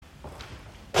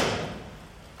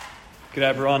G'day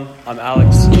everyone, I'm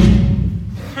Alex,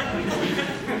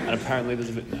 and apparently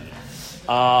there's a bit...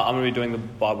 I'm going to be doing the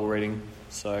Bible reading,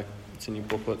 so it's in your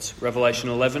booklets. Revelation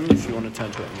 11, if you want to turn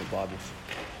to it in your Bibles.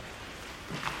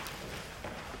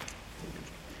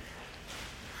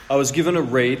 I was given a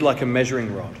reed like a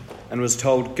measuring rod, and was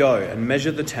told, "Go and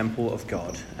measure the temple of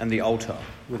God and the altar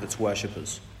with its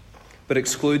worshippers, but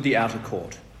exclude the outer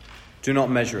court. Do not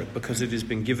measure it, because it has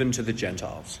been given to the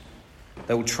Gentiles.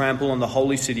 They will trample on the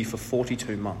holy city for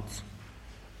 42 months.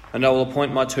 And I will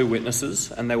appoint my 2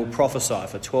 witnesses, and they will prophesy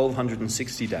for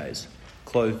 1,260 days,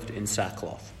 clothed in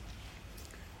sackcloth.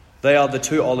 They are the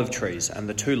 2 olive trees and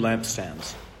the 2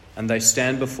 lampstands, and they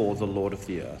stand before the Lord of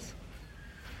the earth.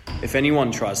 If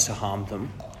anyone tries to harm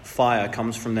them, fire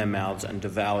comes from their mouths and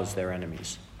devours their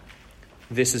enemies.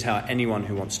 This is how anyone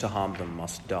who wants to harm them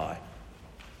must die.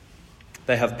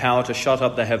 They have power to shut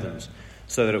up the heavens,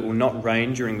 so that it will not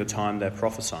rain during the time they're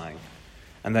prophesying.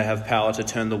 And they have power to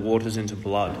turn the waters into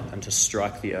blood and to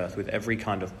strike the earth with every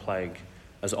kind of plague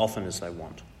as often as they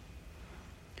want.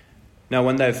 Now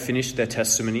when they have finished their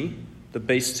testimony, the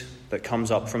beast that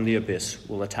comes up from the abyss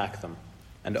will attack them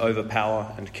and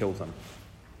overpower and kill them.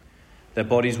 Their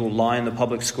bodies will lie in the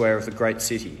public square of the great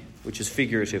city, which is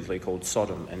figuratively called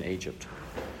Sodom and Egypt,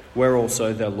 where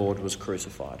also their Lord was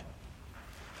crucified.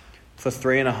 For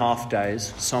 3.5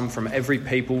 days, some from every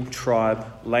people, tribe,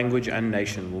 language and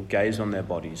nation will gaze on their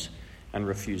bodies and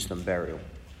refuse them burial.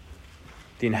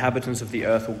 The inhabitants of the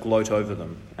earth will gloat over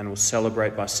them and will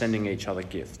celebrate by sending each other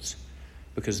gifts,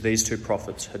 because these 2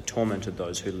 prophets had tormented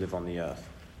those who live on the earth.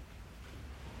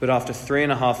 But after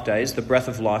 3.5 days, the breath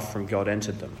of life from God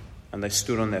entered them, and they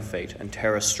stood on their feet, and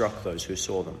terror struck those who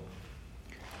saw them.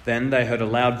 Then they heard a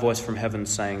loud voice from heaven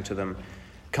saying to them,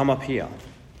 "Come up here."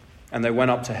 And they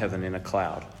went up to heaven in a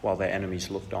cloud, while their enemies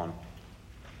looked on.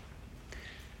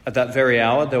 At that very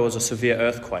hour there was a severe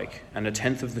earthquake, and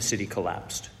 1/10 of the city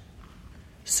collapsed.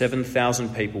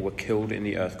 7,000 people were killed in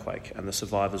the earthquake, and the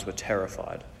survivors were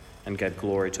terrified and gave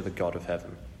glory to the God of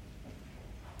heaven.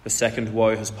 The second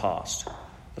woe has passed.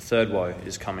 The third woe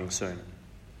is coming soon.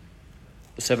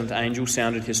 The 7th angel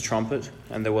sounded his trumpet,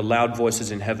 and there were loud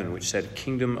voices in heaven which said, the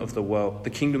kingdom of the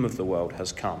world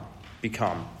has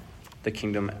become the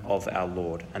kingdom of our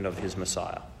Lord and of his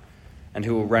Messiah, and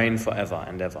who will reign forever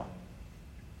and ever.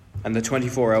 And the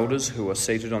 24 elders who were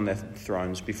seated on their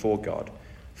thrones before God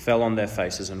fell on their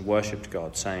faces and worshipped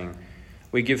God, saying,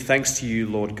 "We give thanks to you,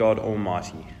 Lord God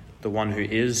Almighty, the one who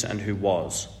is and who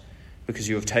was, because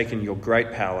you have taken your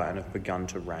great power and have begun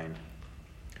to reign.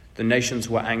 The nations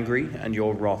were angry, and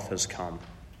your wrath has come.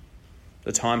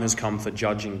 The time has come for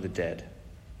judging the dead,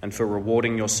 and for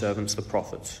rewarding your servants the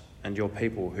prophets, and your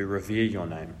people who revere your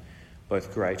name,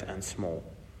 both great and small,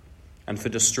 and for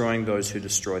destroying those who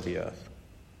destroy the earth."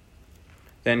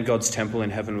 Then God's temple in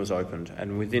heaven was opened,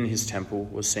 and within his temple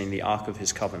was seen the ark of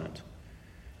his covenant.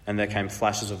 And there came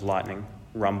flashes of lightning,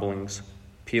 rumblings,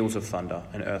 peals of thunder,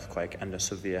 an earthquake, and a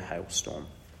severe hailstorm.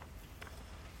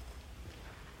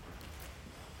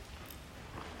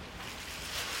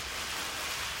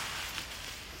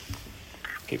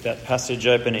 Keep that passage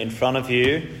open in front of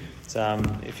you.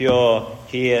 If you're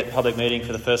here at public meeting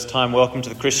for the first time, welcome to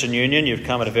the Christian Union. You've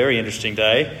come at a very interesting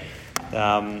day.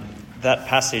 That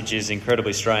passage is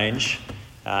incredibly strange.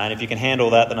 And if you can handle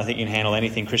that, then I think you can handle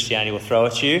anything Christianity will throw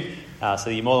at you. So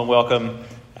you're more than welcome.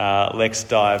 Let's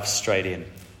dive straight in.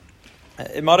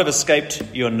 It might have escaped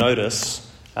your notice,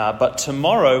 but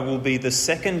tomorrow will be the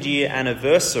 2nd year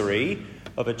anniversary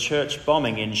of a church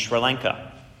bombing in Sri Lanka.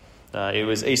 It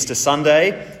was Easter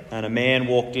Sunday, and a man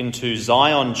walked into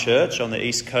Zion Church on the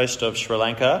east coast of Sri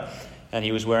Lanka, and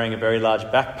he was wearing a very large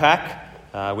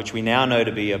backpack, which we now know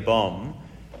to be a bomb,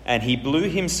 and he blew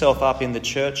himself up in the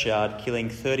churchyard, killing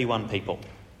 31 people.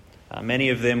 Many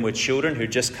of them were children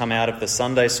who'd just come out of the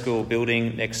Sunday school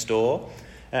building next door.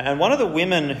 And one of the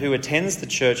women who attends the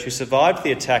church who survived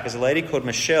the attack is a lady called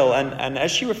Michelle, and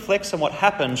as she reflects on what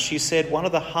happened, she said one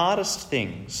of the hardest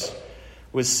things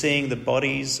was seeing the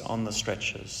bodies on the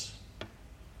stretchers.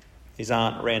 These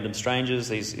aren't random strangers.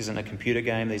 These isn't a computer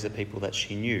game. These are people that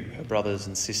she knew, her brothers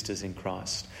and sisters in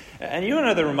Christ. And you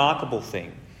know the remarkable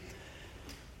thing?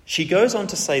 She goes on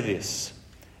to say this: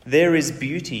 there is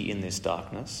beauty in this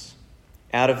darkness.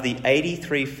 Out of the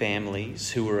 83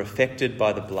 families who were affected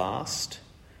by the blast,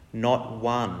 not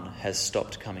one has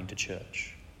stopped coming to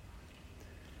church.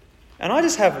 And I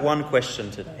just have one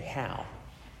question today. How?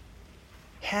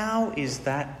 How is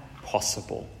that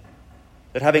possible?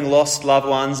 That having lost loved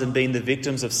ones and been the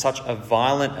victims of such a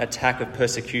violent attack of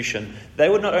persecution, they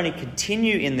would not only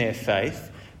continue in their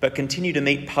faith, but continue to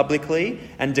meet publicly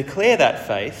and declare that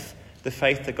faith, the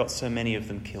faith that got so many of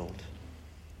them killed.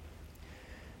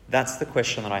 That's the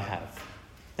question that I have.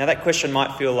 Now, that question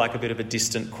might feel like a bit of a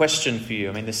distant question for you.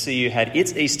 I mean, the CU had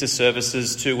its Easter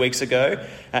services 2 weeks ago,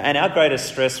 and our greatest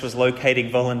stress was locating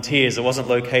volunteers. It wasn't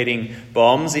locating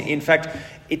bombs. In fact,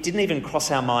 it didn't even cross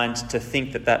our mind to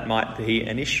think that that might be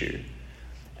an issue.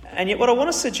 And yet what I want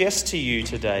to suggest to you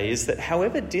today is that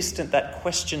however distant that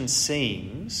question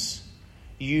seems,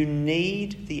 you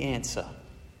need the answer.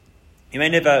 You may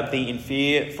never be in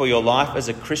fear for your life as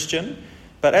a Christian,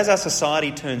 but as our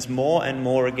society turns more and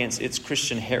more against its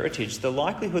Christian heritage, the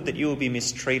likelihood that you will be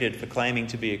mistreated for claiming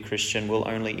to be a Christian will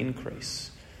only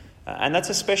increase. And that's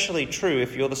especially true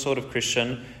if you're the sort of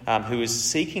Christian who is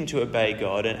seeking to obey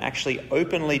God and actually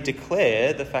openly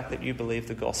declare the fact that you believe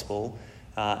the gospel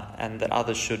and that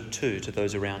others should too, to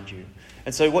those around you.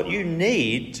 And so what you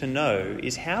need to know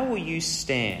is, how will you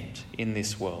stand in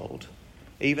this world,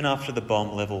 even after the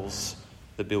bomb levels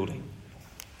the building?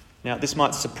 Now, this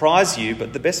might surprise you,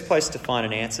 but the best place to find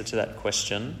an answer to that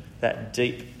question, that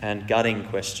deep and gutting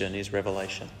question, is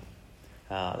Revelation.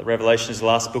 The Revelation is the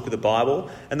last book of the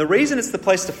Bible, and the reason it's the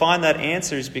place to find that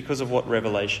answer is because of what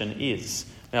Revelation is.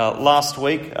 Now, last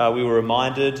week we were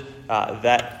reminded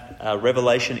that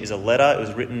Revelation is a letter. It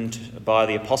was written by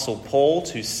the Apostle Paul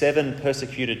to 7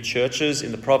 persecuted churches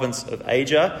in the province of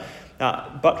Asia.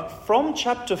 But from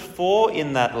chapter 4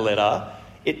 in that letter,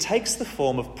 it takes the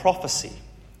form of prophecy.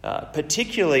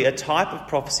 Particularly a type of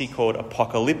prophecy called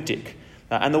apocalyptic.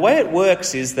 And the way it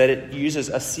works is that it uses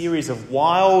a series of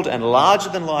wild and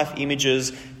larger-than-life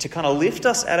images to kind of lift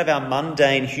us out of our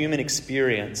mundane human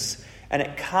experience, and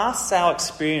it casts our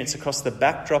experience across the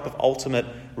backdrop of ultimate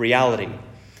reality.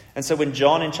 And so when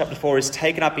John in chapter 4 is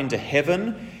taken up into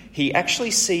heaven, he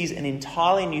actually sees an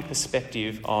entirely new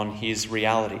perspective on his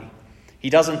reality.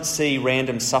 He doesn't see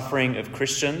random suffering of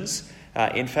Christians.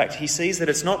 In fact, he sees that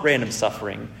it's not random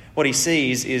suffering. What he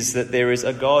sees is that there is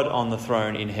a God on the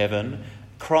throne in heaven.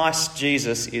 Christ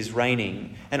Jesus is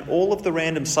reigning. And all of the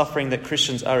random suffering that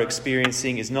Christians are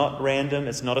experiencing is not random.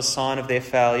 It's not a sign of their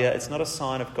failure. It's not a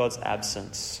sign of God's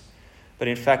absence. But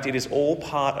in fact, it is all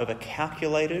part of a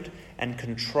calculated and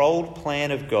controlled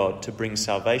plan of God to bring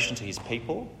salvation to his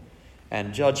people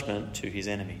and judgment to his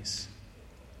enemies.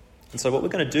 And so what we're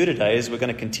going to do today is we're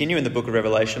going to continue in the book of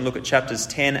Revelation, look at chapters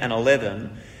 10 and 11, and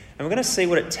we're going to see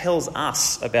what it tells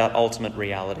us about ultimate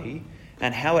reality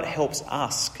and how it helps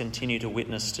us continue to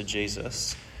witness to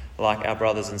Jesus like our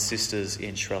brothers and sisters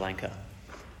in Sri Lanka.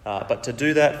 But to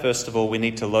do that, first of all, we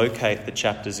need to locate the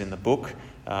chapters in the book.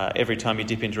 Every time you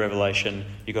dip into Revelation,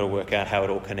 you've got to work out how it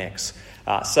all connects.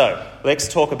 So let's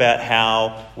talk about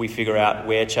how we figure out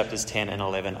where chapters 10 and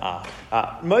 11 are.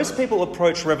 Most people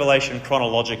approach Revelation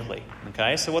chronologically.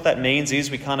 Okay, so what that means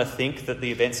is we kind of think that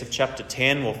the events of chapter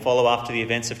 10 will follow after the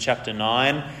events of chapter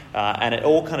 9, and it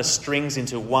all kind of strings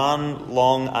into one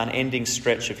long, unending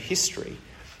stretch of history.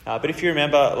 But if you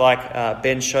remember, like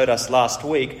Ben showed us last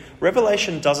week,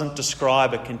 Revelation doesn't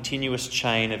describe a continuous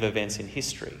chain of events in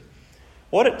history.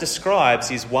 What it describes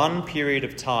is one period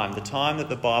of time, the time that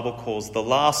the Bible calls the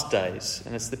last days.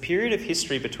 And it's the period of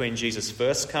history between Jesus'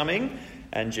 first coming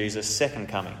and Jesus' second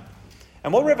coming.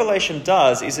 And what Revelation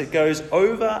does is it goes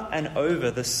over and over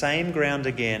the same ground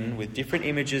again with different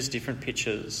images, different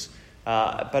pictures.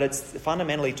 But it's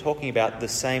fundamentally talking about the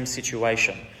same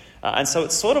situation. And so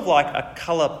it's sort of like a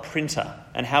colour printer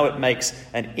and how it makes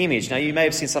an image. Now, you may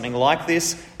have seen something like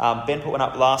this. Ben put one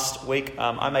up last week.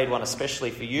 I made one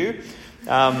especially for you.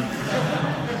 Have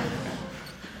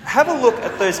a look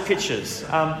at those pictures.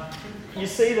 You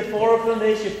see the 4 of them,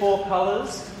 there's your 4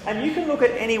 colours, and you can look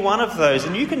at any one of those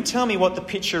and you can tell me what the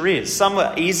picture is. Some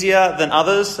are easier than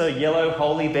others, so yellow,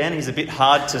 holy Ben, he's a bit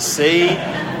hard to see.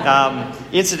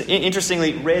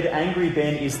 Interestingly, red, angry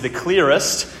Ben is the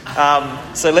clearest,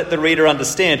 so let the reader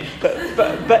understand.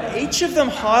 But each of them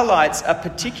highlights a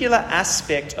particular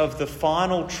aspect of the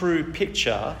final true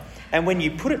picture, and when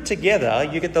you put it together,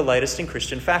 you get the latest in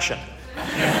Christian fashion.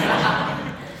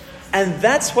 And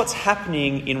that's what's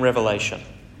happening in Revelation.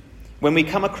 When we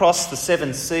come across the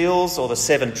 7 seals or the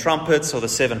 7 trumpets or the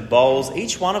 7 bowls,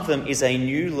 each one of them is a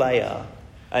new layer,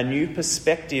 a new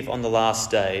perspective on the last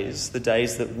days, the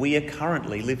days that we are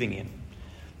currently living in.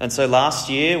 And so last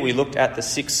year we looked at the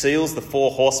 6 seals, the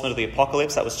 4 horsemen of the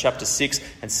apocalypse. That was chapter 6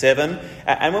 and 7.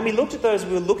 And when we looked at those,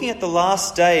 we were looking at the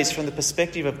last days from the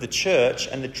perspective of the church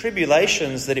and the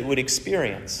tribulations that it would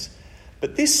experience.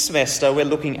 But this semester we're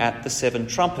looking at the 7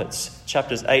 trumpets,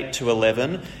 chapters 8 to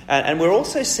 11. And we're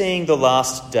also seeing the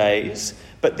last days.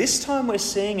 But this time we're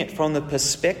seeing it from the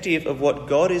perspective of what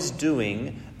God is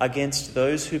doing against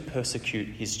those who persecute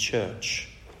his church.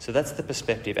 So that's the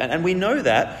perspective. And we know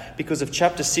that because of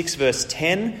chapter 6, verse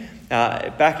 10.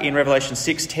 Back in Revelation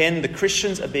 6:10, the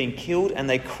Christians are being killed and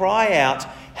they cry out,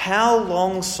 "How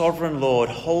long, sovereign Lord,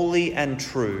 holy and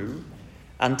true,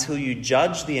 until you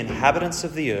judge the inhabitants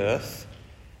of the earth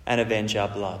and avenge our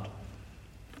blood?"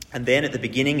 And then at the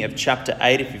beginning of chapter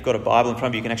 8, if you've got a Bible in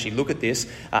front of you, you can actually look at this.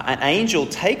 An angel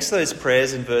takes those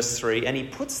prayers in verse 3 and he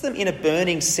puts them in a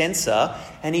burning censer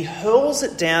and he hurls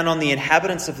it down on the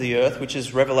inhabitants of the earth, which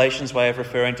is Revelation's way of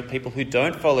referring to people who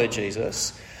don't follow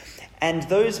Jesus. And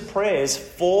those prayers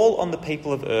fall on the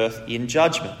people of earth in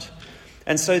judgment.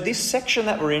 And so this section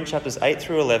that we're in, chapters 8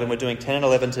 through 11, we're doing 10 and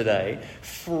 11 today,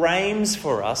 frames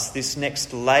for us this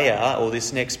next layer or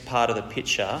this next part of the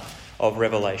picture of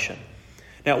Revelation.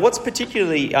 Now, what's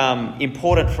particularly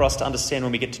important for us to understand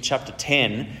when we get to chapter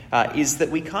 10 is that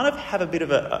we kind of have a bit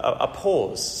of a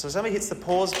pause. So somebody hits the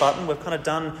pause button. We've kind of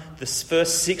done the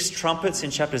first 6 trumpets in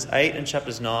chapters 8 and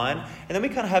chapters 9. And then we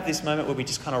kind of have this moment where we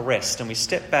just kind of rest and we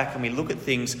step back and we look at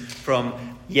things from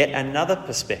yet another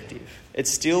perspective. It's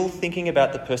still thinking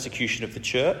about the persecution of the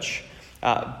church,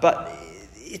 but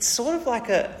it's sort of like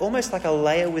almost like a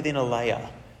layer within a layer.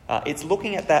 It's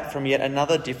looking at that from yet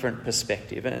another different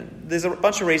perspective. And there's a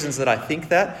bunch of reasons that I think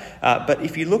that. But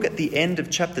if you look at the end of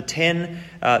chapter 10,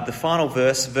 the final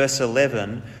verse, verse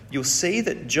 11, you'll see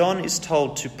that John is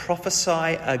told to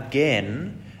prophesy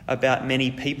again about many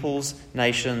peoples,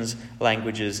 nations,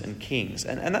 languages and kings.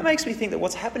 And that makes me think that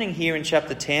what's happening here in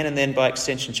chapter 10 and then by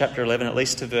extension chapter 11, at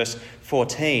least to verse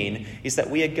 14, is that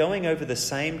we are going over the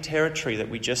same territory that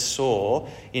we just saw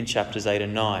in chapters 8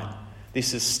 and 9.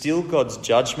 This is still God's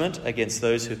judgment against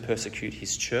those who persecute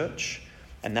his church.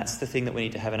 And that's the thing that we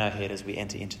need to have in our head as we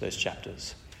enter into those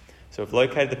chapters. So we've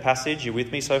located the passage. You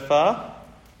with me so far?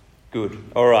 Good.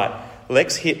 All right.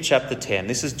 Let's hit chapter 10.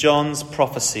 This is John's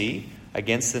prophecy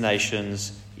against the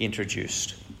nations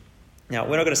introduced. Now,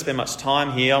 we're not going to spend much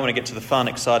time here. I want to get to the fun,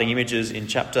 exciting images in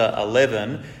chapter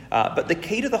 11. But the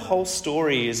key to the whole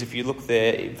story is, if you look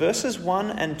there, verses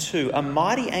 1 and 2, a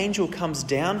mighty angel comes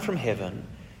down from heaven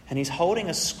and he's holding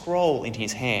a scroll in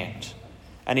his hand.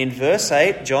 And in verse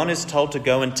 8, John is told to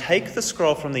go and take the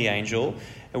scroll from the angel,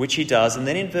 which he does. And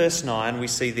then in verse 9, we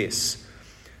see this.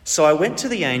 So I went to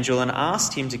the angel and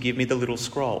asked him to give me the little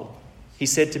scroll. He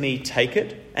said to me, take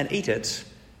it and eat it,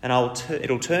 and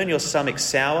it'll turn your stomach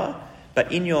sour, but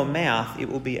in your mouth it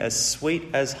will be as sweet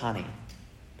as honey.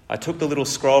 I took the little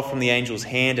scroll from the angel's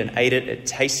hand and ate it. It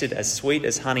tasted as sweet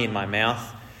as honey in my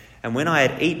mouth. And when I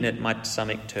had eaten it, my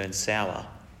stomach turned sour.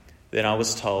 Then I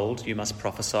was told, you must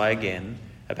prophesy again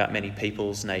about many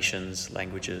peoples, nations,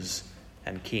 languages,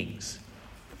 and kings.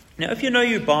 Now, if you know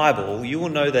your Bible, you will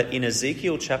know that in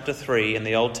Ezekiel chapter 3 in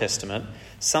the Old Testament,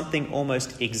 something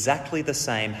almost exactly the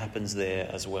same happens there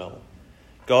as well.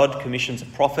 God commissions a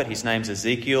prophet, his name's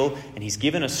Ezekiel, and he's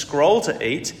given a scroll to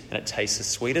eat, and it tastes as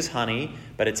sweet as honey,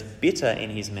 but it's bitter in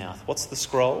his mouth. What's the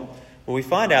scroll? Well, we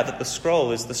find out that the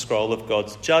scroll is the scroll of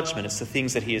God's judgment. It's the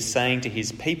things that he is saying to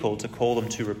his people to call them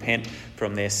to repent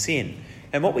from their sin.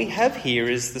 And what we have here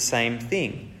is the same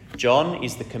thing. John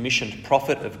is the commissioned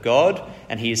prophet of God,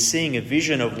 and he is seeing a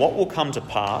vision of what will come to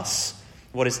pass,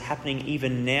 what is happening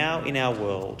even now in our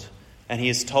world. And he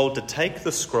is told to take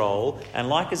the scroll, and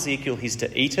like Ezekiel, he's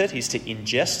to eat it, he's to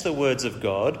ingest the words of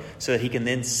God so that he can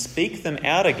then speak them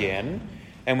out again.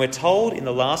 And we're told in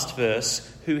the last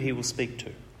verse who he will speak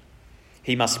to.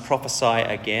 He must prophesy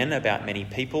again about many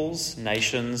peoples,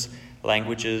 nations,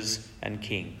 languages, and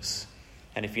kings.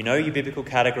 And if you know your biblical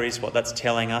categories, what that's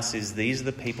telling us is these are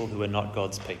the people who are not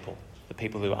God's people, the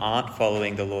people who aren't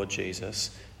following the Lord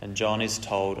Jesus. And John is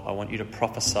told, I want you to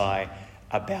prophesy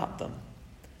about them.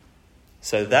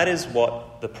 So that is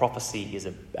what the prophecy is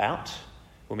about.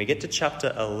 When we get to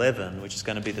chapter 11, which is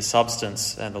going to be the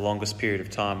substance and the longest period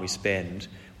of time we spend,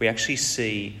 we actually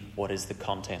see what is the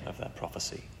content of that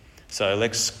prophecy. So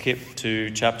let's skip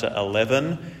to chapter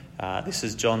 11. This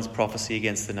is John's prophecy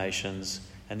against the nations.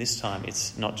 And this time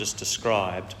it's not just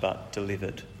described, but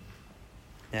delivered.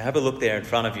 Now have a look there in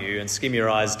front of you and skim your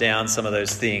eyes down some of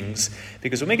those things.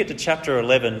 Because when we get to chapter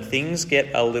 11, things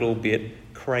get a little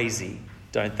bit crazy,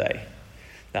 don't they?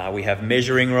 We have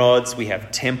measuring rods, we have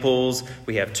temples,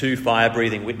 we have 2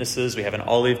 fire-breathing witnesses, we have an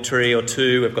olive tree or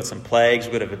 2, we've got some plagues,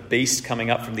 we've got a beast coming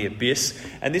up from the abyss.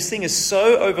 And this thing is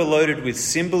so overloaded with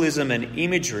symbolism and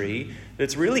imagery that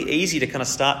it's really easy to kind of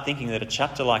start thinking that a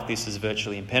chapter like this is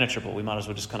virtually impenetrable. We might as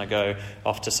well just kind of go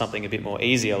off to something a bit more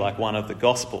easier, like one of the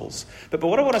Gospels. But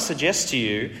what I want to suggest to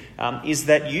you is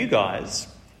that you guys,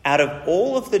 out of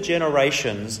all of the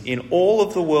generations in all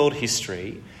of the world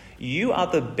history, you are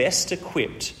the best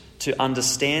equipped to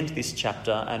understand this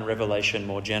chapter and Revelation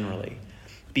more generally.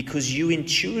 because you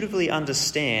intuitively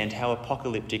understand how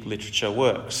apocalyptic literature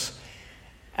works.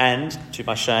 And, to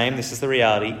my shame, this is the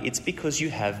reality, it's because you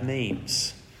have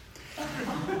memes.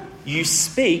 You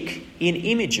speak in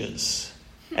images,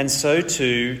 and so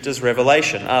too does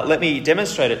Revelation. Let me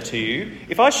demonstrate it to you.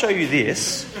 If I show you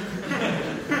this,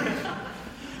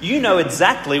 you know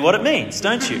exactly what it means,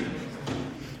 don't you?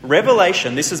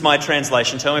 Revelation, this is my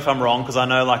translation. Tell me if I'm wrong, because I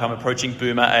know I'm approaching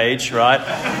boomer age, right?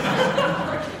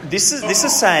 This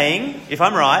is saying, if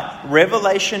I'm right,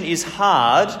 Revelation is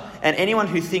hard, and anyone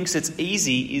who thinks it's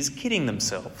easy is kidding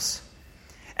themselves.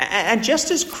 And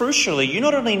just as crucially, you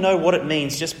not only know what it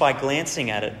means just by glancing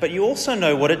at it, but you also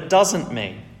know what it doesn't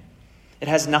mean. It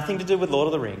has nothing to do with Lord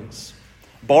of the Rings.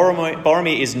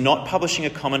 Boromir is not publishing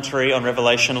a commentary on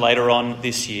Revelation later on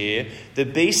this year. The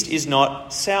beast is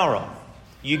not Sauron.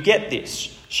 You get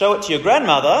this. Show it to your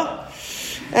grandmother,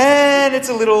 and it's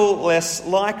a little less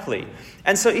likely.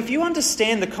 And so if you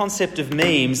understand the concept of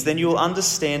memes, then you'll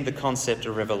understand the concept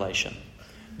of Revelation.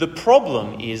 The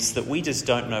problem is that we just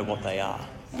don't know what they are.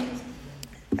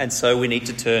 And so we need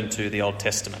to turn to the Old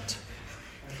Testament.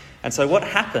 And so what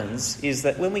happens is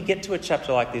that when we get to a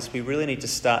chapter like this, we really need to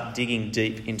start digging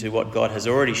deep into what God has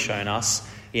already shown us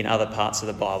in other parts of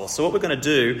the Bible. So what we're going to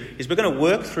do is we're going to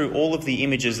work through all of the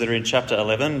images that are in chapter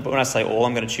 11. But when I say all,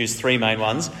 I'm going to choose three main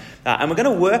ones. And we're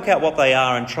going to work out what they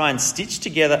are and try and stitch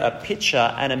together a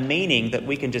picture and a meaning that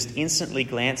we can just instantly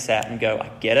glance at and go, I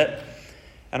get it.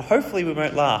 And hopefully we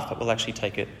won't laugh, but we'll actually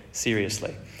take it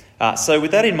seriously. So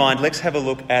with that in mind, let's have a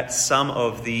look at some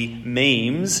of the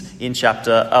memes in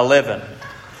chapter 11.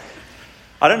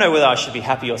 I don't know whether I should be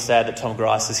happy or sad that Tom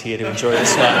Grice is here to enjoy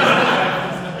this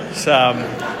one. So,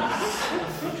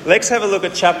 let's have a look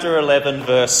at chapter 11,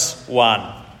 verse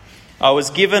 1. I was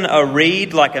given a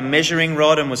reed like a measuring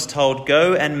rod and was told,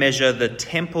 go and measure the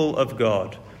temple of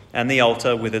God and the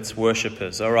altar with its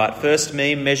worshippers. All right, first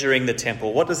meme, measuring the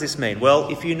temple. What does this mean? Well,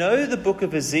 if you know the book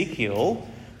of Ezekiel,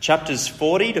 chapters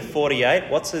 40 to 48,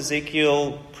 what's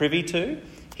Ezekiel privy to?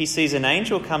 He sees an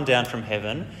angel come down from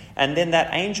heaven, and then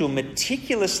that angel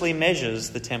meticulously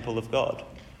measures the temple of God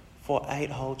for 8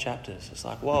 whole chapters. It's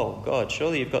like, whoa, God,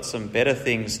 surely you've got some better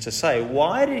things to say.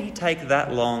 Why did he take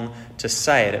that long to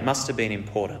say it? It must have been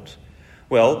important.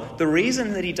 Well, the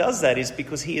reason that he does that is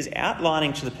because he is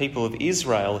outlining to the people of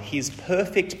Israel his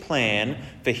perfect plan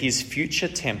for his future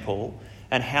temple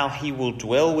and how he will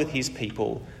dwell with his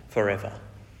people forever.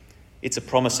 It's a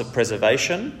promise of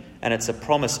preservation and it's a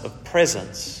promise of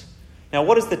presence. Now,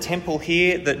 what is the temple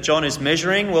here that John is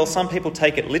measuring? Well, some people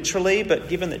take it literally, but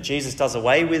given that Jesus does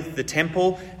away with the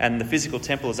temple and the physical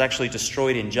temple is actually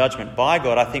destroyed in judgment by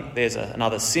God, I think there's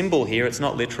another symbol here. It's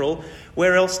not literal.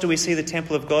 Where else do we see the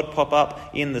temple of God pop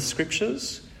up in the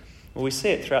scriptures? Well, we see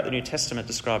it throughout the New Testament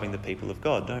describing the people of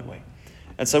God, don't we?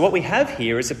 And so what we have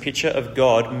here is a picture of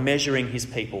God measuring his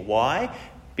people. Why?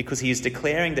 Because he is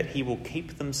declaring that he will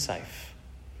keep them safe.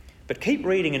 But keep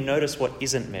reading and notice what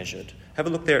isn't measured. Have a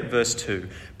look there at verse 2.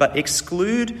 But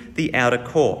exclude the outer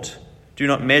court. Do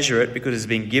not measure it because it has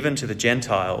been given to the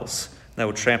Gentiles. They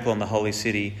will trample on the holy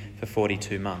city for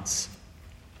 42 months.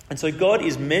 And so God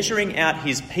is measuring out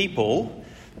his people,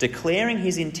 declaring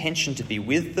his intention to be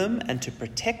with them and to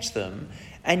protect them,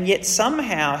 and yet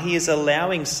somehow he is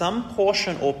allowing some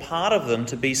portion or part of them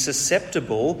to be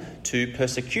susceptible to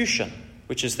persecution,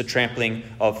 which is the trampling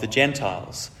of the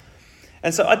Gentiles.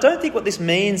 And so I don't think what this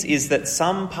means is that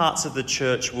some parts of the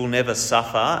church will never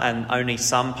suffer and only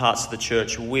some parts of the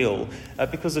church will.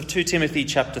 Because of 2 Timothy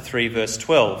chapter 3, verse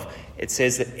 12, it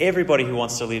says that everybody who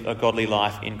wants to live a godly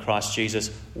life in Christ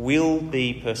Jesus will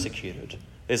be persecuted.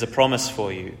 There's a promise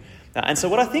for you. And so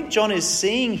what I think John is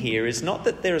seeing here is not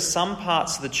that there are some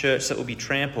parts of the church that will be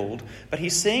trampled, but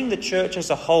he's seeing the church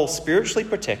as a whole spiritually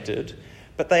protected,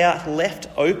 but they are left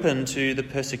open to the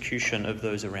persecution of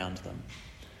those around them.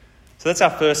 So that's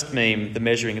our first meme, the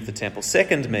measuring of the temple.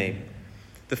 Second meme,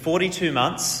 the 42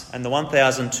 months and the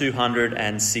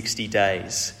 1,260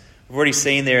 days. We've already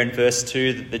seen there in verse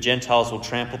 2 that the Gentiles will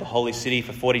trample the holy city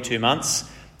for 42 months.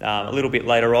 A little bit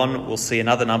later on, we'll see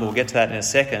another number. We'll get to that in a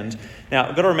second. Now,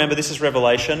 I've got to remember this is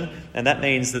Revelation, and that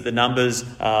means that the numbers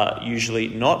are usually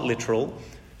not literal.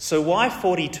 So why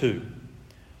 42?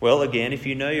 Well, again, if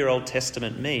you know your Old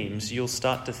Testament memes, you'll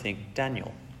start to think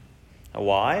Daniel.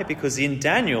 Why? Because in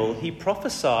Daniel, he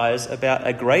prophesies about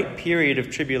a great period of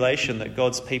tribulation that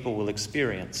God's people will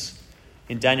experience.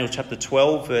 In Daniel chapter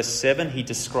 12, verse 7, he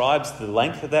describes the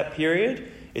length of that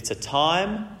period. It's a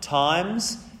time,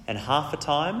 times, and half a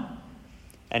time.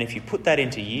 And if you put that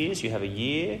into years, you have a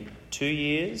year, 2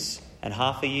 years, and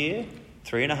half a year,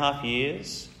 3.5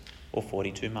 years, or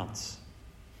 42 months.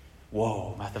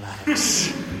 Whoa,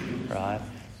 mathematics, right?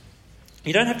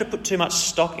 you don't have to put too much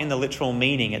stock in the literal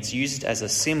meaning. It's used as a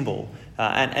symbol.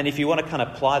 And if you want to kind of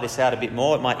apply this out a bit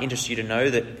more, it might interest you to know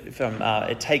that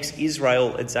it takes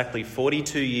Israel exactly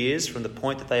 42 years from the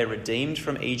point that they are redeemed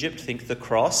from Egypt, think the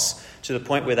cross, to the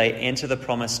point where they enter the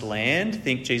promised land,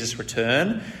 think Jesus'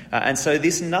 return. And so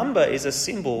this number is a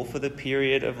symbol for the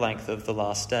period of length of the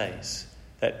last days,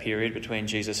 that period between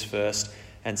Jesus' first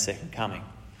and second coming.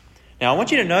 Now, I want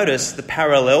you to notice the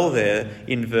parallel there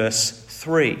in verse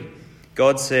 3.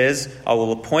 God says, I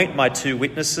will appoint my 2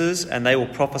 witnesses, and they will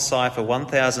prophesy for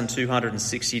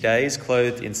 1,260 days,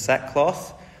 clothed in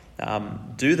sackcloth.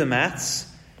 Do the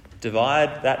maths.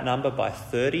 Divide that number by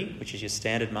 30, which is your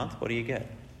standard month. What do you get?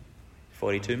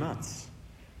 42 months.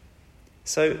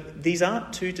 So these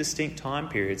aren't 2 distinct time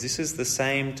periods. This is the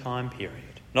same time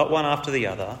period, not one after the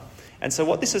other. And so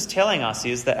what this is telling us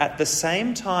is that at the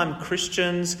same time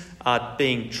Christians are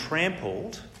being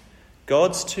trampled,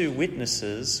 God's 2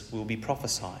 witnesses will be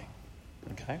prophesying.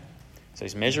 Okay? So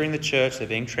he's measuring the church, they're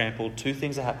being trampled. 2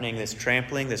 things are happening. There's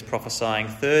trampling, there's prophesying.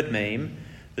 Third meme,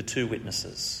 the 2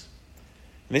 witnesses.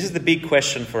 And this is the big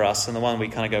question for us, and the one we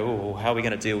kind of go, oh, how are we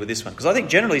going to deal with this one? Because I think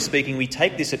generally speaking, we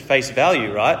take this at face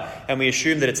value, right? And we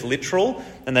assume that it's literal,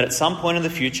 and that at some point in the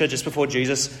future, just before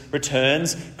Jesus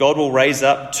returns, God will raise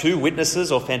up 2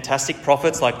 witnesses or fantastic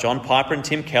prophets like John Piper and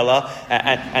Tim Keller,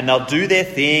 and they'll do their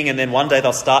thing, and then one day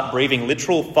they'll start breathing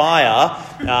literal fire,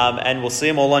 and we'll see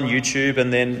them all on YouTube,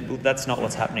 and then that's not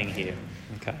what's happening here.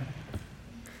 Okay.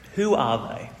 Who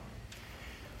are they?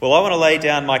 Well, I want to lay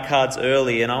down my cards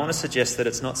early, and I want to suggest that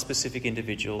it's not specific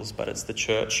individuals, but it's the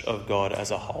church of God as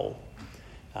a whole.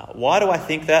 Why do I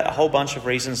think that? A whole bunch of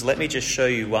reasons. Let me just show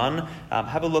you one.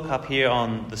 Have a look up here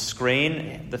on the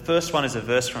screen. The first one is a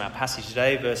verse from our passage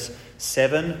today, verse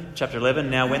 7, chapter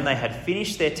 11. Now, when they had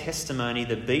finished their testimony,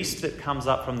 the beast that comes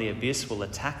up from the abyss will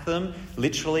attack them,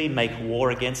 literally make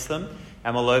war against them,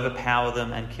 and will overpower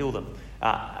them and kill them.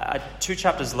 2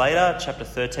 chapters later, chapter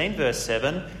 13, verse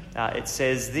 7, it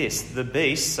says this: the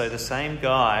beast, so the same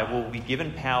guy, will be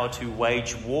given power to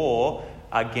wage war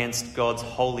against God's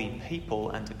holy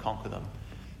people and to conquer them.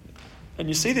 And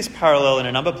you see this parallel in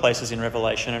a number of places in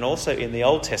Revelation and also in the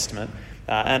Old Testament.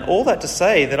 And all that to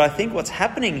say that I think what's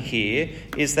happening here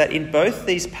is that in both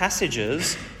these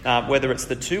passages, whether it's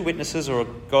the 2 witnesses or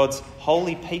God's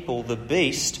holy people, the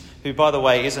beast, who, by the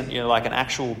way, isn't like an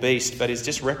actual beast, but is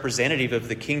just representative of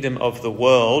the kingdom of the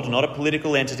world, not a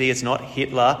political entity, it's not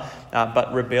Hitler,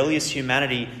 but rebellious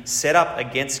humanity set up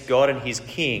against God and his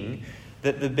king,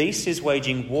 that the beast is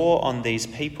waging war on these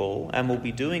people and will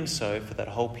be doing so for that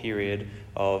whole period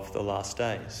of the last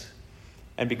days.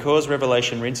 And because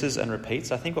Revelation rinses and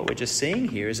repeats, I think what we're just seeing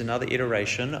here is another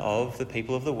iteration of the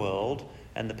people of the world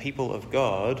and the people of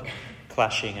God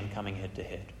clashing and coming head to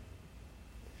head.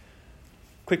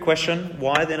 Quick question,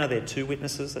 why then are there 2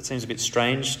 witnesses? That seems a bit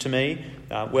strange to me.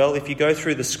 Well, if you go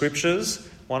through the scriptures,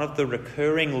 one of the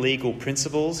recurring legal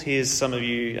principles, here's some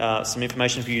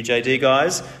information for you JD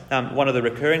guys. One of the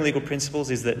recurring legal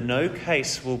principles is that no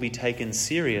case will be taken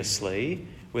seriously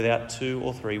without 2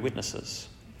 or 3 witnesses.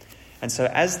 And so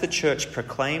as the church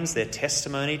proclaims their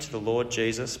testimony to the Lord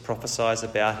Jesus, prophesies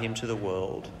about him to the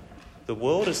world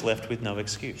is left with no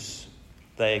excuse.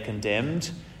 They are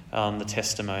condemned on the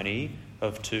testimony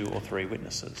of 2 or 3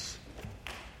 witnesses.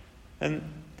 And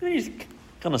then you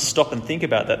kind of stop and think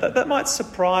about that. That might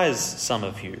surprise some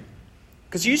of you.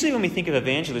 Because usually when we think of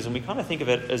evangelism, we kind of think of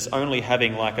it as only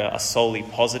having like a solely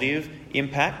positive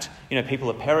impact. People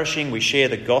are perishing, we share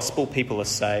the gospel, people are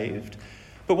saved.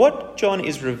 But what John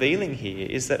is revealing here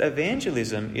is that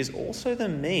evangelism is also the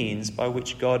means by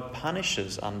which God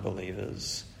punishes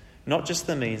unbelievers, not just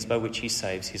the means by which he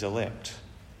saves his elect.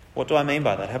 What do I mean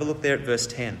by that? Have a look there at verse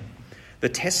 10. The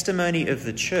testimony of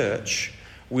the church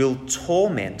will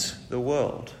torment the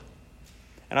world.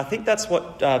 And I think that's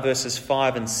what verses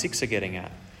 5 and 6 are getting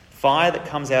at. Fire that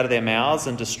comes out of their mouths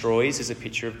and destroys is a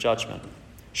picture of judgment.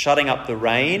 Shutting up the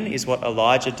rain is what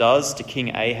Elijah does to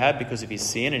King Ahab because of his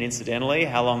sin. And incidentally,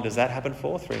 how long does that happen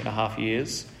for? 3.5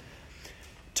 years.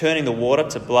 Turning the water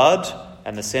to blood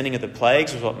and the sending of the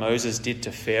plagues was what Moses did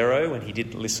to Pharaoh when he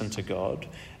didn't listen to God.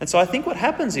 And so I think what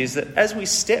happens is that as we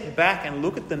step back and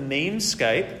look at the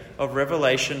memescape of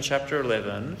Revelation chapter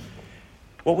 11,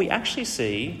 what we actually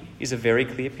see is a very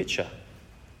clear picture.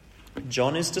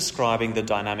 John is describing the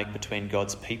dynamic between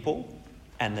God's people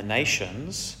and the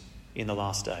nations in the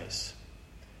last days.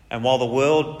 And while the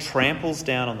world tramples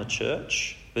down on the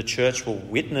church will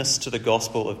witness to the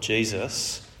gospel of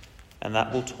Jesus, and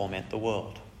that will torment the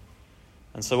world.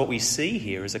 And so what we see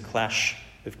here is a clash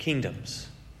of kingdoms,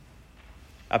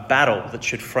 a battle that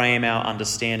should frame our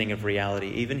understanding of reality,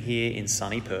 even here in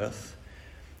sunny Perth.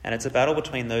 And it's a battle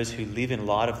between those who live in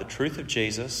light of the truth of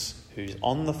Jesus, who's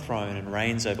on the throne and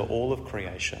reigns over all of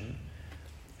creation,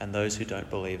 and those who don't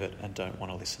believe it and don't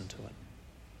want to listen to it.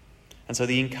 And so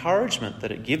the encouragement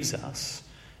that it gives us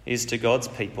is to God's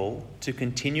people to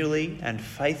continually and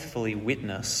faithfully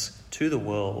witness to the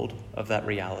world of that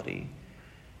reality.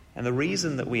 And the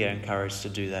reason that we are encouraged to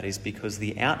do that is because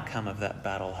the outcome of that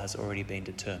battle has already been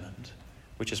determined,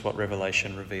 which is what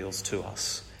Revelation reveals to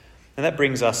us. And that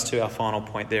brings us to our final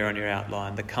point there on your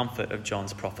outline, the comfort of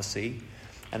John's prophecy,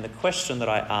 and the question that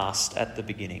I asked at the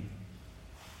beginning.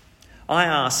 I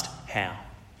asked, how?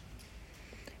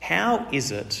 How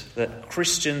is it that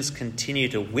Christians continue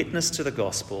to witness to the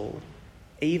gospel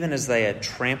even as they are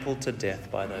trampled to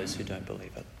death by those who don't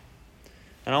believe it?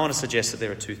 And I want to suggest that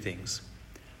there are two things.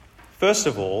 First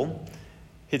of all,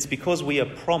 it's because we are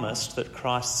promised that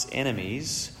Christ's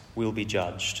enemies will be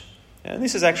judged. And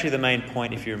this is actually the main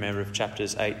point, if you remember, of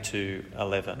chapters 8 to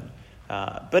 11.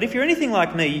 But if you're anything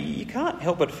like me, you can't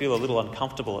help but feel a little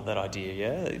uncomfortable at that idea,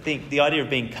 yeah? The idea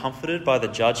of being comforted by the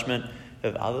judgment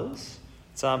of others.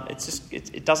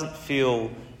 It doesn't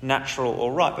feel natural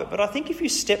or right. But I think if you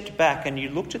stepped back and you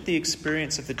looked at the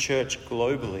experience of the church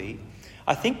globally,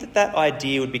 I think that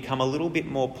idea would become a little bit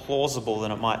more plausible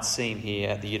than it might seem here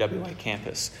at the UWA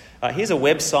campus. Here's a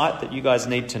website that you guys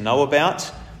need to know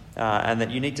about and that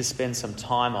you need to spend some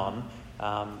time on,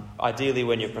 ideally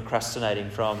when you're procrastinating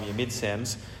from your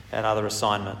midsems and other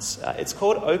assignments. It's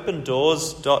called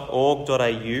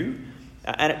opendoors.org.au.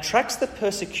 And it tracks the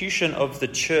persecution of the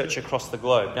church across the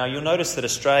globe. Now, you'll notice that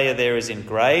Australia there is in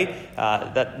grey.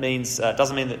 That means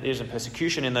doesn't mean that there isn't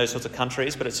persecution in those sorts of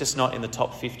countries, but it's just not in the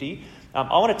top 50.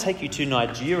 I want to take you to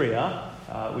Nigeria,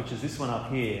 which is this one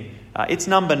up here. It's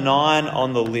number 9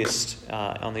 on the list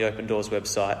on the Open Doors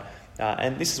website.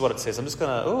 And this is what it says. I'm just going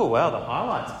to... Oh, wow, the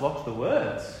highlights blocked the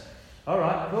words. All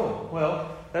right, cool.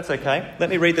 Well, that's okay.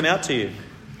 Let me read them out to you.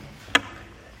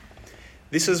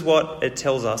 This is what it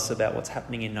tells us about what's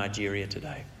happening in Nigeria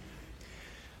today.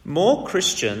 More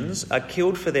Christians are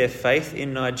killed for their faith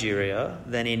in Nigeria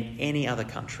than in any other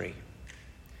country.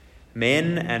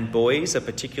 Men and boys are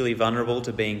particularly vulnerable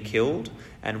to being killed,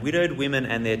 and widowed women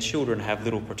and their children have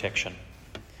little protection.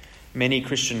 Many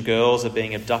Christian girls are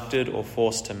being abducted or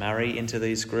forced to marry into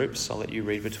these groups. I'll let you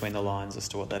read between the lines as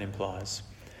to what that implies.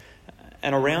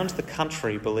 And around the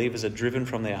country, believers are driven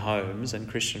from their homes and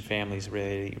Christian families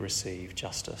rarely receive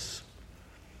justice.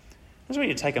 I just want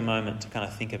you to take a moment to kind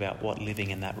of think about what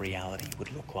living in that reality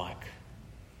would look like.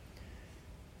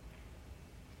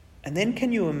 And then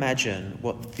can you imagine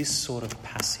what this sort of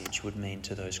passage would mean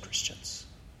to those Christians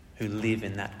who live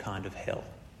in that kind of hell?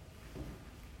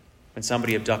 When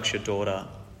somebody abducts your daughter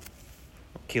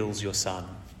or kills your son,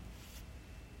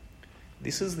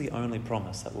 this is the only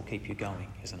promise that will keep you going,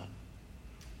 isn't it?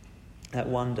 That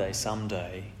one day,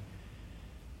 someday,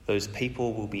 those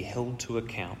people will be held to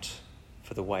account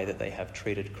for the way that they have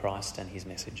treated Christ and his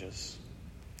messages.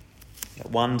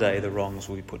 That one day the wrongs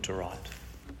will be put to right.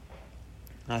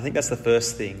 And I think that's the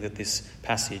first thing that this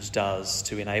passage does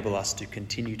to enable us to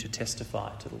continue to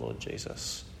testify to the Lord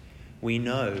Jesus. We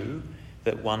know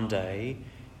that one day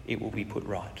it will be put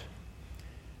right.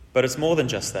 But it's more than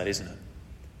just that, isn't it?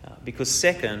 Because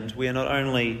second, we are not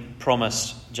only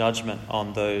promised judgment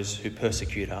on those who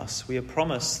persecute us, we are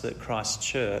promised that Christ's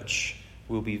church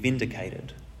will be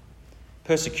vindicated.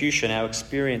 Persecution, our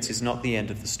experience, is not the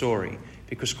end of the story,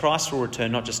 because Christ will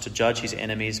return not just to judge his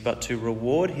enemies, but to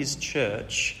reward his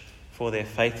church for their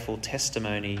faithful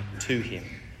testimony to him.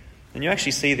 And you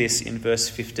actually see this in verse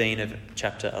 15 of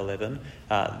chapter 11,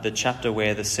 the chapter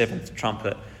where the seventh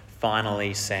trumpet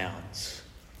finally sounds.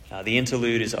 The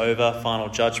interlude is over, final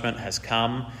judgment has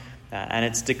come, and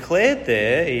it's declared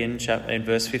there in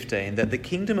verse 15 that the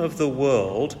kingdom of the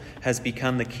world has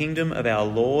become the kingdom of our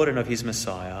Lord and of his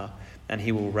Messiah, and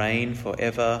he will reign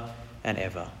forever and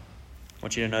ever. I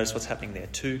want you to notice what's happening there.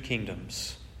 2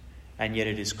 kingdoms, and yet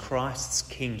it is Christ's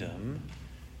kingdom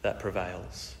that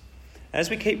prevails. As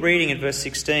we keep reading in verse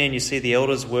 16, you see the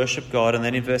elders worship God, and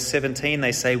then in verse 17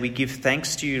 they say, "We give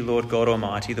thanks to you, Lord God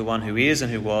Almighty, the one who is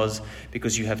and who was,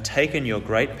 because you have taken your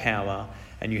great power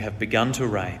and you have begun to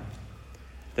reign.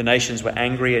 The nations were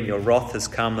angry and your wrath has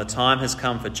come. The time has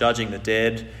come for judging the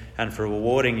dead and for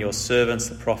rewarding your servants,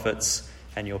 the prophets,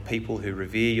 and your people who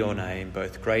revere your name,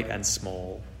 both great and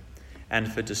small,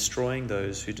 and for destroying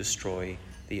those who destroy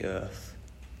the earth."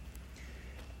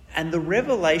 And the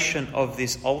revelation of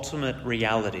this ultimate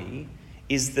reality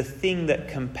is the thing that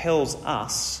compels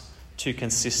us to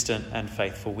consistent and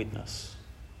faithful witness.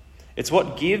 It's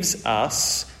what gives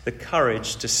us the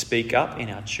courage to speak up in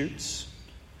our chutes,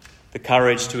 The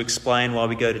courage to explain why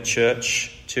we go to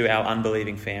church to our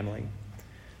unbelieving family.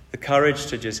 The courage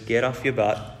to just get off your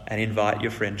butt and invite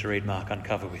your friend to read Mark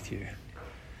Uncover with you.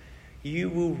 You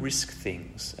will risk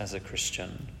things as a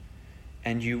Christian,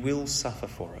 and you will suffer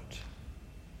for it.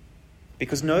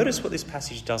 Because notice what this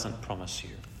passage doesn't promise you.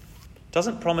 It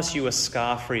doesn't promise you a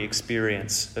scar-free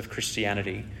experience of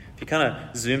Christianity. If you kind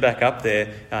of zoom back up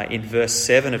there in verse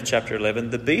 7 of chapter 11,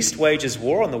 the beast wages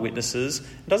war on the witnesses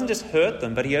and doesn't just hurt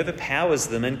them, but he overpowers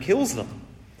them and kills them.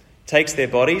 Takes their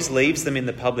bodies, leaves them in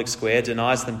the public square,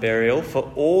 denies them burial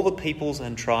for all the peoples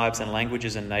and tribes and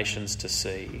languages and nations to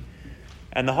see.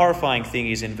 And the horrifying thing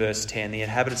is in verse 10, the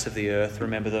inhabitants of the earth,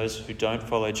 remember those who don't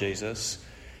follow Jesus,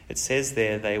 it says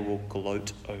there they will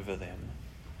gloat over them.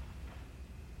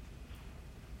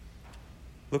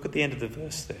 Look at the end of the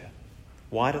verse there.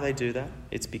 Why do they do that?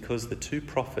 It's because the two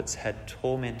prophets had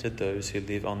tormented those who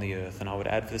live on the earth, and I would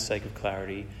add for the sake of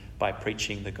clarity, by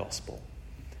preaching the gospel.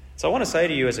 So I want to say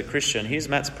to you as a Christian, here's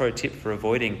Matt's pro tip for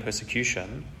avoiding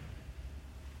persecution.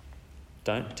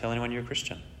 Don't tell anyone you're a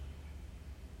Christian.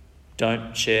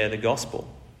 Don't share the gospel.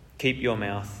 Keep your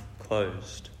mouth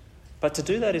closed. But to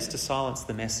do that is to silence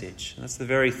the message. And that's the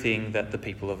very thing that the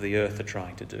people of the earth are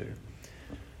trying to do.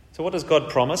 So what does God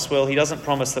promise? Well, he doesn't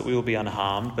promise that we will be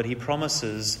unharmed, but he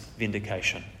promises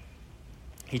vindication.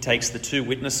 He takes the two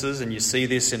witnesses, and you see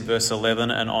this in verse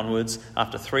 11 and onwards,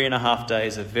 after 3.5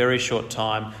 days, a very short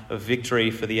time of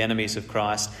victory for the enemies of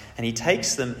Christ, and he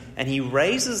takes them and he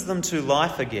raises them to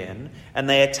life again, and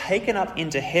they are taken up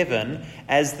into heaven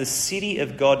as the city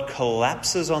of God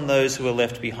collapses on those who are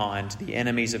left behind, the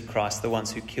enemies of Christ, the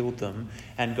ones who killed them,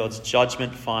 and God's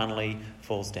judgment finally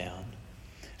falls down.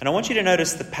 And I want you to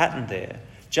notice the pattern there.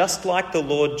 Just like the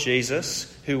Lord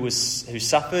Jesus, who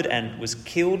suffered and was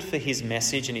killed for his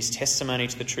message and his testimony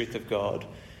to the truth of God,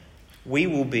 we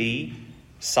will be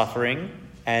suffering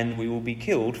and we will be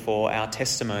killed for our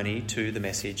testimony to the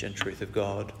message and truth of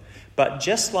God. But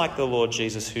just like the Lord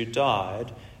Jesus, who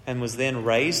died and was then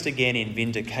raised again in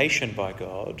vindication by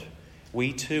God,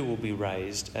 we too will be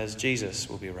raised as Jesus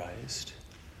will be raised.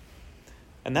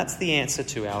 And that's the answer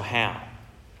to our how.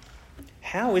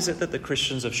 How is it that the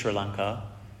Christians of Sri Lanka,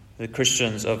 the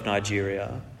Christians of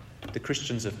Nigeria, the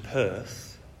Christians of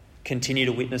Perth continue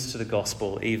to witness to the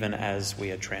gospel even as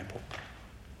we are trampled?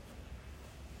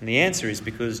 And the answer is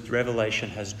because Revelation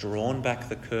has drawn back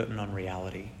the curtain on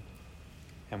reality,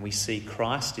 and we see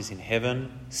Christ is in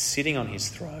heaven, sitting on his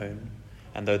throne,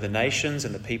 and though the nations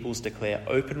and the peoples declare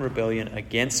open rebellion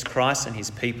against Christ and his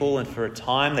people, and for a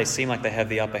time they seem like they have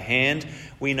the upper hand,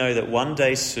 we know that one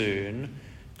day soon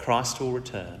Christ will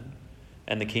return,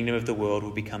 and the kingdom of the world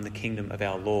will become the kingdom of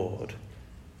our Lord.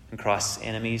 And Christ's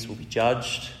enemies will be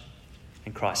judged,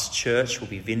 and Christ's church will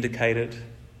be vindicated,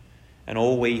 and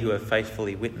all we who have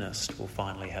faithfully witnessed will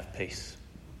finally have peace.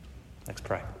 Let's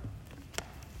pray.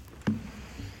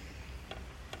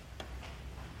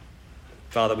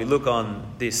 Father, we look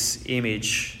on this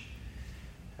image,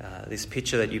 this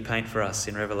picture that you paint for us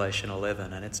in Revelation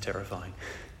 11, and it's terrifying.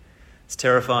 It's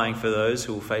terrifying for those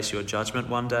who will face your judgment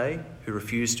one day, who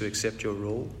refuse to accept your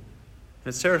rule. And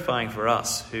it's terrifying for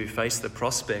us who face the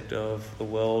prospect of the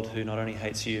world who not only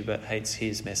hates you but hates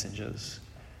his messengers.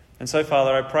 And so,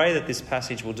 Father, I pray that this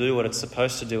passage will do what it's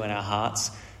supposed to do in our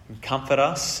hearts and comfort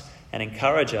us and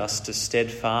encourage us to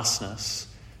steadfastness,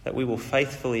 that we will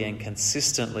faithfully and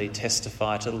consistently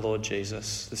testify to the Lord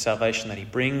Jesus, the salvation that he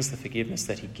brings, the forgiveness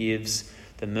that he gives,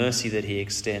 the mercy that he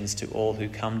extends to all who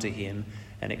come to him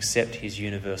and accept his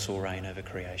universal reign over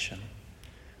creation.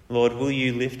 Lord, will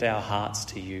you lift our hearts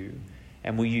to you,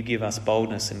 and will you give us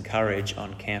boldness and courage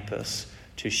on campus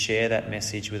to share that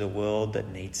message with a world that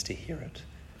needs to hear it.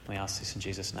 We ask this in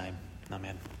Jesus' name.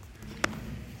 Amen.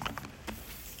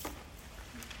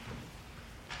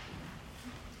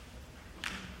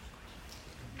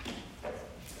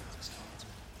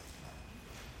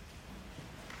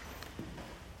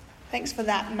 Thanks for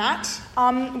that, Matt.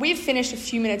 We've finished a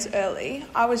few minutes early.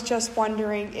 I was just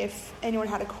wondering if anyone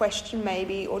had a question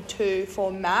maybe or two for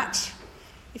Matt.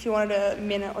 If you wanted a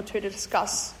minute or two to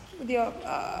discuss with your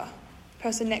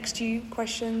person next to you,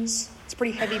 questions. It's a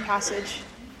pretty heavy passage.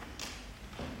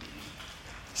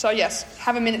 So yes,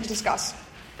 have a minute to discuss.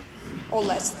 Or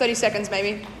less, 30 seconds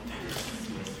maybe.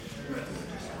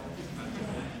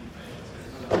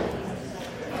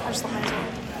 I just thought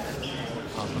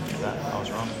I was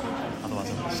wrong. Otherwise,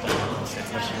 I would have stayed and said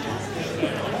question.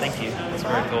 Thank you. That's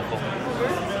very thoughtful.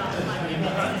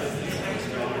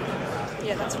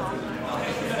 Yeah, that's wrong.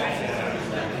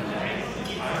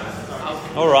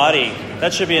 Alrighty.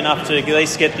 That should be enough to at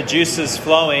least get the juices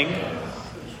flowing.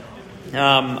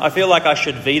 I feel like I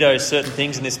should veto certain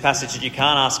things in this passage that you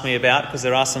can't ask me about, because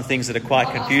there are some things that are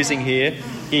quite confusing here.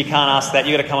 You can't ask that.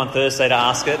 You've got to come on Thursday to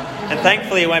ask it. And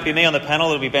thankfully it won't be me on the panel,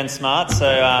 it'll be Ben Smart,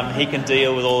 so he can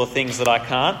deal with all the things that I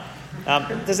can't.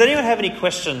 Does anyone have any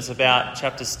questions about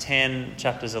chapters 10,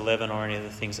 chapters 11, or any of the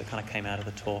things that kind of came out of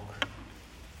the talk?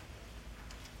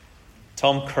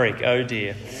 Tom Creek, oh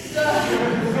dear.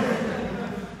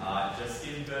 Just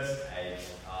in verse 8,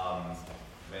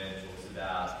 when it talks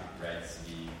about the great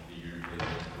city, the European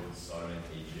called Sodom and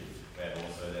Egypt, where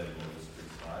also their Lord was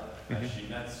crucified, I assume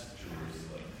that's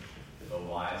Jerusalem. But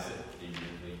why is it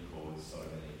immediately called Sodom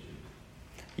and Egypt?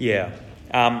 Yeah.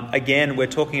 Again, we're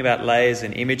talking about layers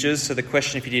and images. So the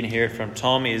question, if you didn't hear it from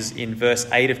Tom, is in verse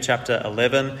 8 of chapter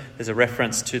 11, there's a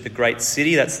reference to the great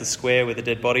city. That's the square where the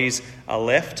dead bodies are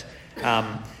left.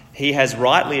 He has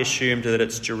rightly assumed that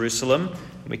it's Jerusalem.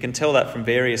 We can tell that from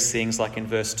various things, like in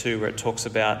verse 2, where it talks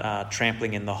about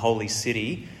trampling in the holy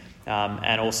city,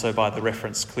 and also by the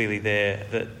reference clearly there,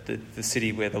 the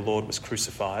city where the Lord was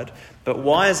crucified. But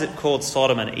why is it called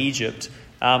Sodom and Egypt?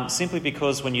 Simply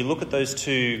because when you look at those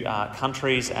two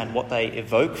countries and what they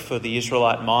evoke for the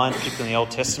Israelite mind, particularly in the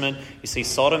Old Testament, you see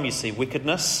Sodom, you see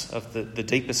wickedness of the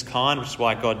deepest kind, which is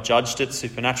why God judged it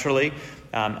supernaturally.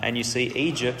 And you see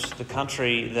Egypt, the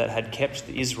country that had kept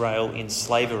Israel in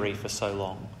slavery for so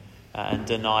long and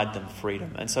denied them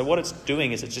freedom. And so what it's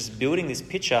doing is it's just building this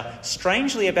picture,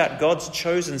 strangely, about God's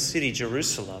chosen city,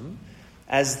 Jerusalem,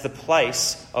 as the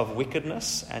place of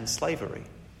wickedness and slavery.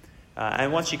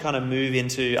 And once you kind of move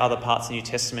into other parts of the New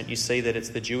Testament, you see that it's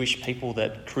the Jewish people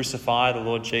that crucify the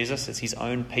Lord Jesus. It's his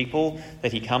own people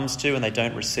that he comes to, and they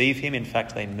don't receive him. In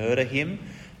fact, they murder him.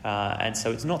 And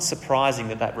so it's not surprising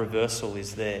that reversal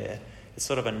is there. It's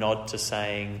sort of a nod to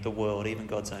saying the world, even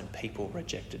God's own people,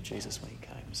 rejected Jesus when he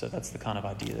came. So that's the kind of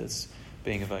idea that's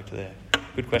being evoked there.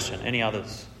 Good question. Any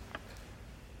others?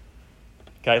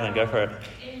 Caitlin, go for it.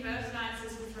 In verse 9, it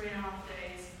says for 3.5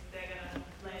 days they're going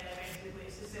to lay there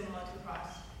basically. So similar to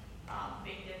Christ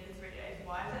being dead for 3 days.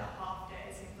 Why is it a half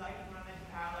day? It seems like when I make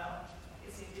a parallel,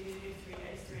 it seems to do 3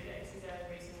 days, 3 days. Is there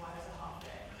a reason why there's a half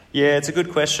day? Yeah, it's a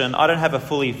good question. I don't have a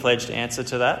fully fledged answer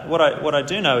to that. What I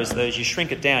do know is that as you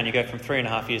shrink it down, you go from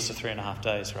 3.5 years to 3.5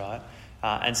 days, right?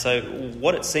 And so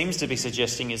what it seems to be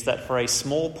suggesting is that for a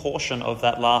small portion of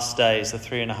that last days, the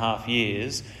 3.5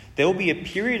 years, there will be a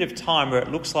period of time where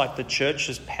it looks like the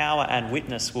church's power and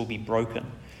witness will be broken.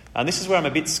 And this is where I'm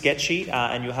a bit sketchy,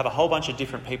 and you'll have a whole bunch of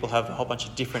different people have a whole bunch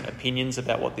of different opinions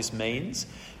about what this means.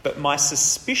 But my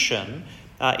suspicion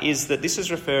is that this is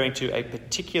referring to a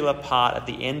particular part at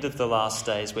the end of the last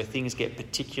days where things get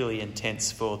particularly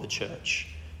intense for the church.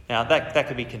 Now, that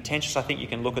could be contentious. I think you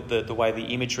can look at the way the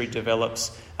imagery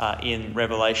develops in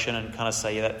Revelation and kind of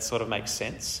say, yeah, that sort of makes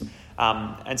sense.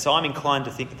 And so I'm inclined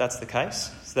to think that that's the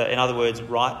case. So that, in other words,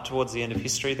 right towards the end of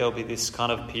history, there'll be this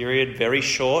kind of period, very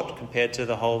short compared to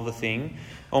the whole of the thing,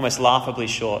 almost laughably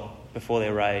short before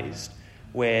they're raised,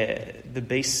 where the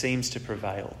beast seems to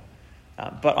prevail.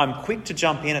 But I'm quick to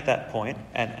jump in at that point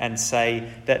and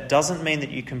say that doesn't mean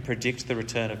that you can predict the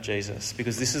return of Jesus,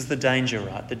 because this is the danger,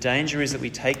 right? The danger is that we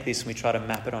take this and we try to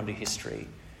map it onto history.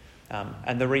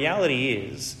 And the reality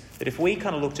is that if we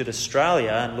kind of looked at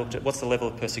Australia and looked at what's the level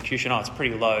of persecution, it's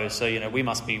pretty low, so, we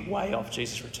must be way off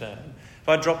Jesus' return. If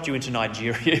I dropped you into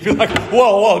Nigeria, you'd be like,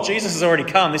 whoa, Jesus has already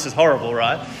come, this is horrible,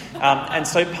 right? And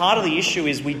so part of the issue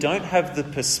is we don't have the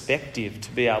perspective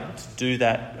to be able to do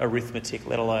that arithmetic,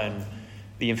 let alone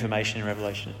the information in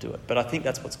Revelation to do it. But I think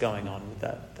that's what's going on with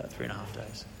that 3.5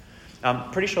 days. I'm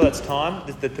pretty sure that's time.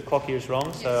 The clock here is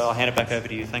wrong, so I'll hand it back over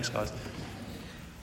to you. Thanks, guys.